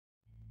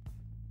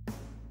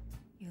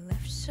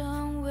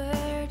Some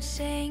words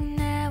saying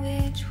now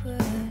it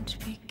would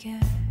be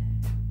good.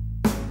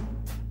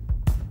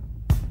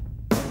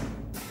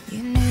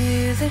 You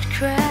knew they'd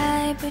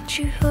cry, but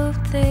you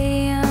hoped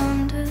they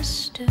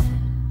understood.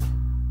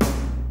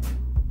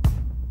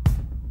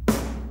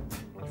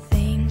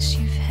 Things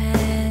you've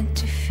had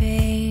to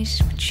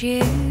face, what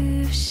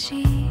you've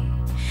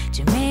seen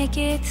to make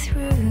it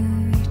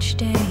through each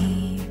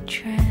day you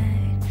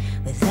tried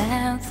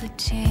without the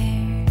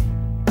tears.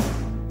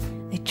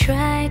 They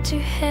tried to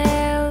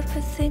help,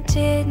 but they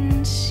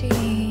didn't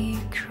see you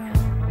cry.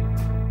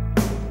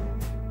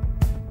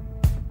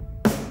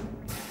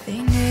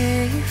 They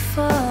knew you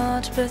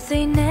fought, but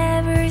they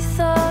never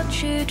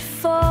thought you'd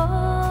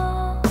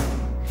fall.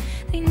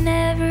 They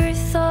never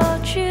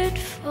thought you'd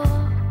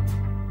fall.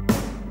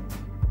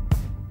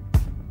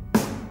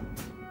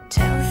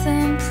 Tell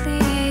them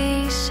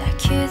please, how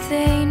could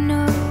they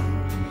know?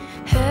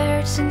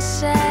 Hurts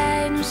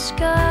inside, no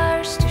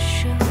scars to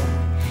show.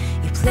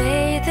 You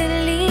play the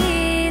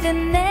lead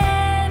and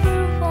never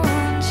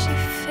once you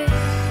fail.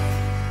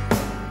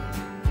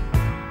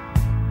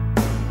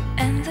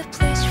 And the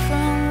place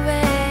from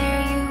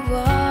where you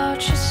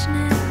watch us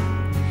now,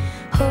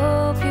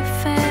 hope you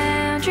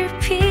found your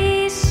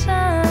peace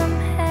somehow.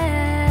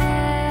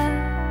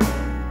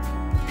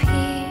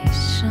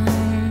 Peace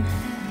somehow.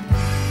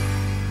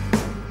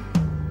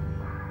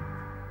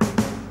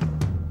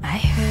 I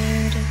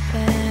heard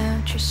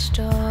about your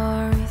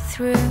story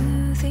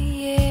through the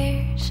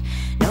years.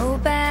 Know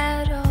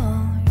about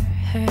all your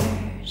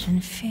hurts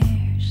and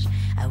fears.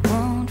 I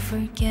won't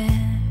forget.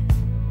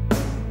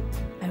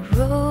 I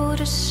wrote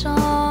a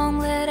song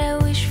that I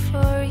wish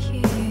for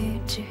you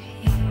to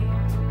hear.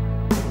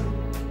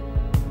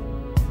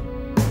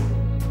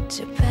 It's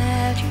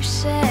about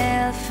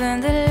yourself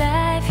and the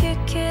life you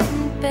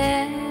couldn't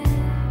bear.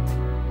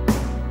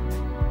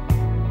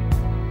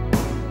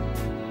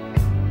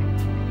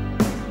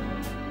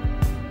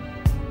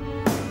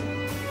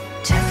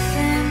 Tell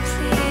them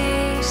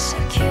please,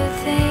 how could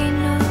they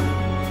know?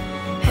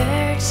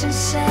 Hurts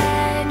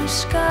inside, no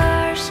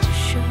scars to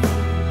show.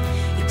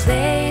 You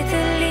play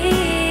the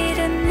lead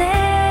and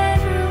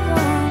never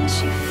once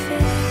you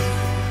fail.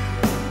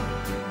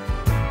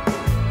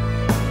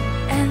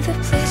 And the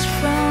place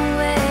from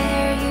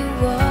where you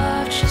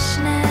watch us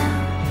now,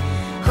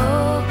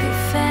 hope you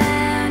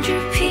found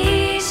your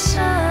peace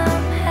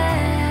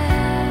somehow.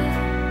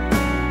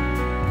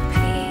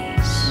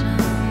 Peace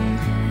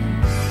somehow.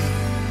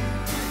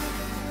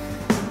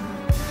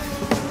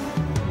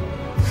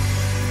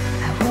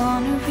 I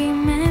wanna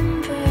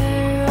remember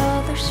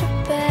all there's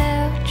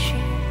about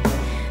you,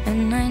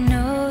 and I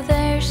know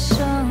there's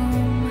so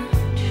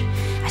much.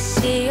 I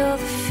see all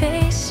the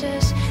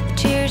faces, the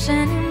tears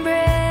and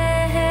embraces.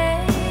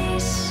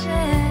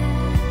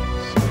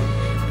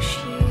 Wish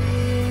you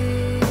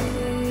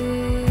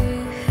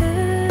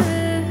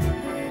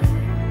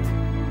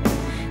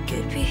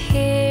could be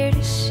here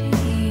to see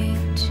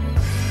it too.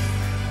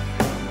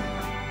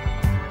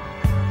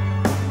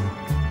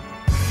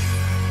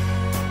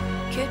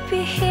 Could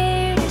be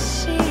here to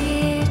see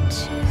it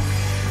too.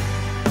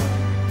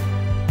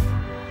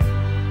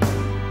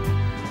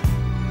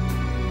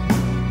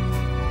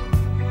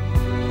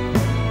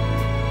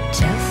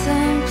 Tell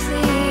them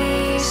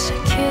please, how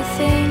could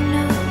they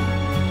know?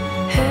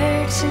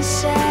 Hurts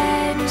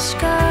inside, no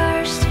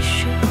scars to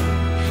show.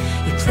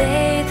 You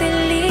play the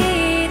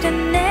lead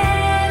and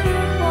never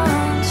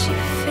once you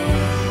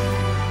fail.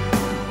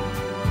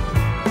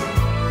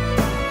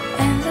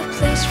 And the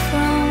place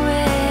from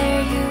where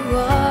you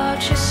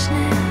watch us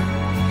now,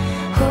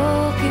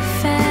 hope you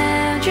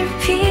found your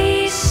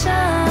peace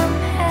somehow.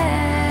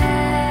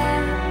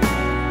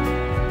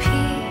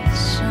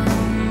 Peace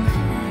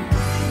somehow.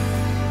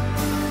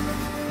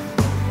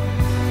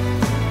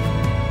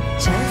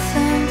 Tell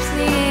them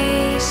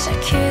please, how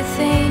could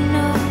they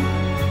know?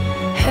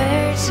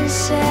 Hurts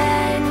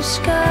inside, no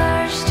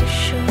scars to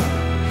show.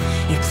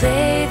 You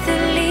play the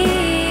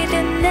lead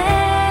and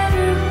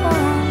never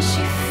once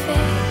you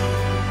fail.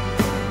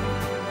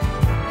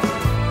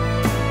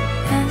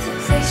 And the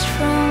place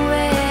from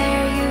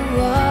where you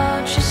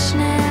watch us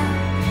now,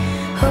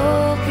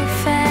 hope you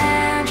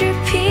found your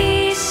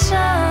peace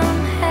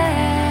somehow.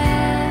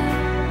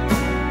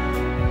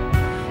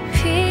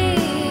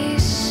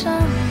 Peace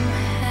somehow.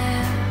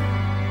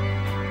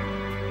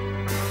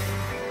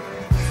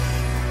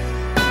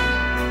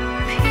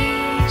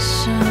 Peace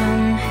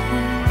somehow.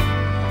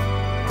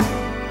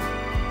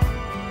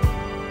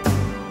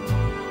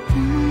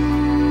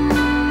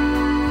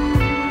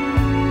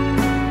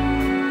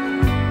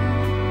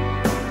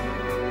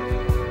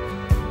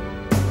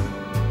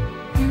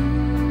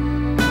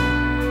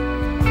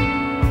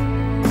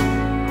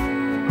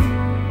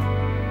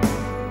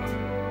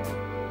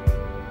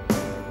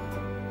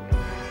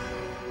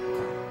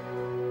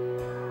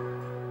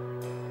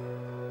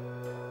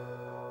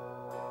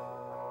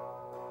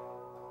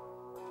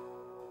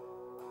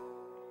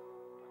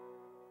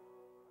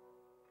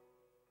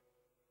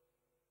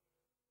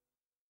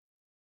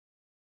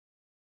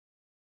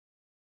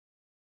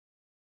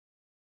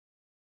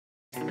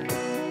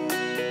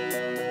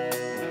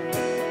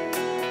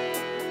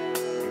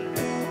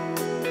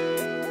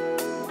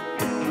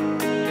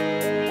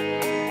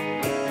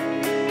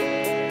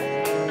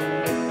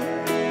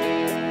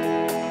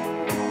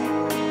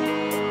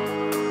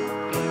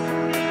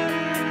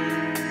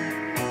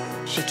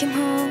 She came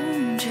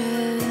home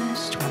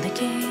just one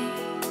day.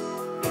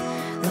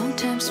 Long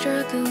time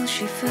struggle,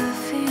 she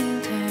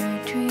fulfilled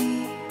her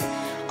dream.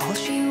 All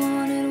she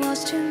wanted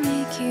was to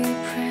make you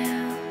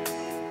proud.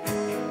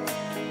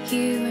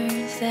 You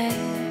were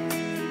there.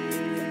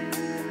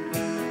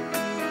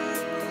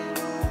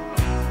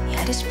 You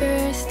had his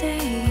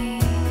birthday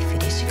a few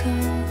days ago.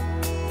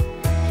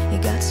 You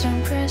got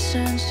some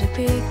presents, a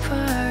big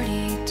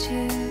party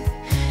too.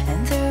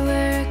 And there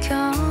were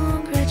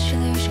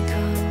congratulation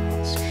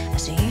calls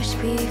as the years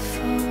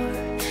before.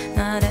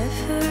 Not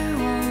ever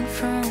one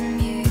from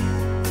you.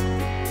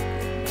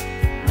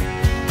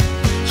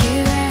 You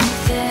weren't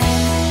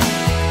there,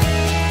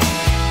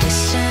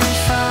 distant,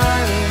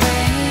 far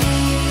away.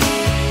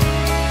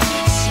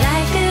 It's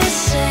like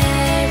this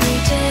every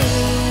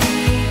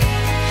day.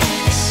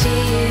 I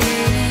see you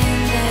in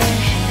their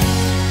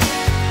head.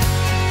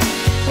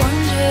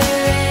 Wonder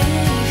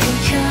if you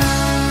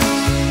come,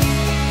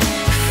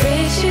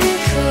 afraid to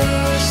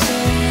close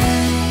their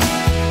eyes.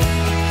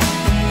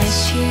 I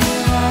miss you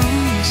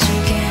once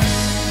again.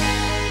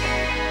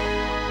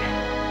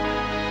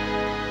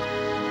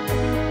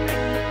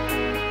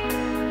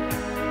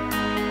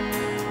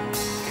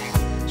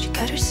 She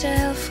cut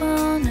herself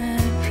on a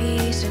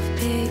piece of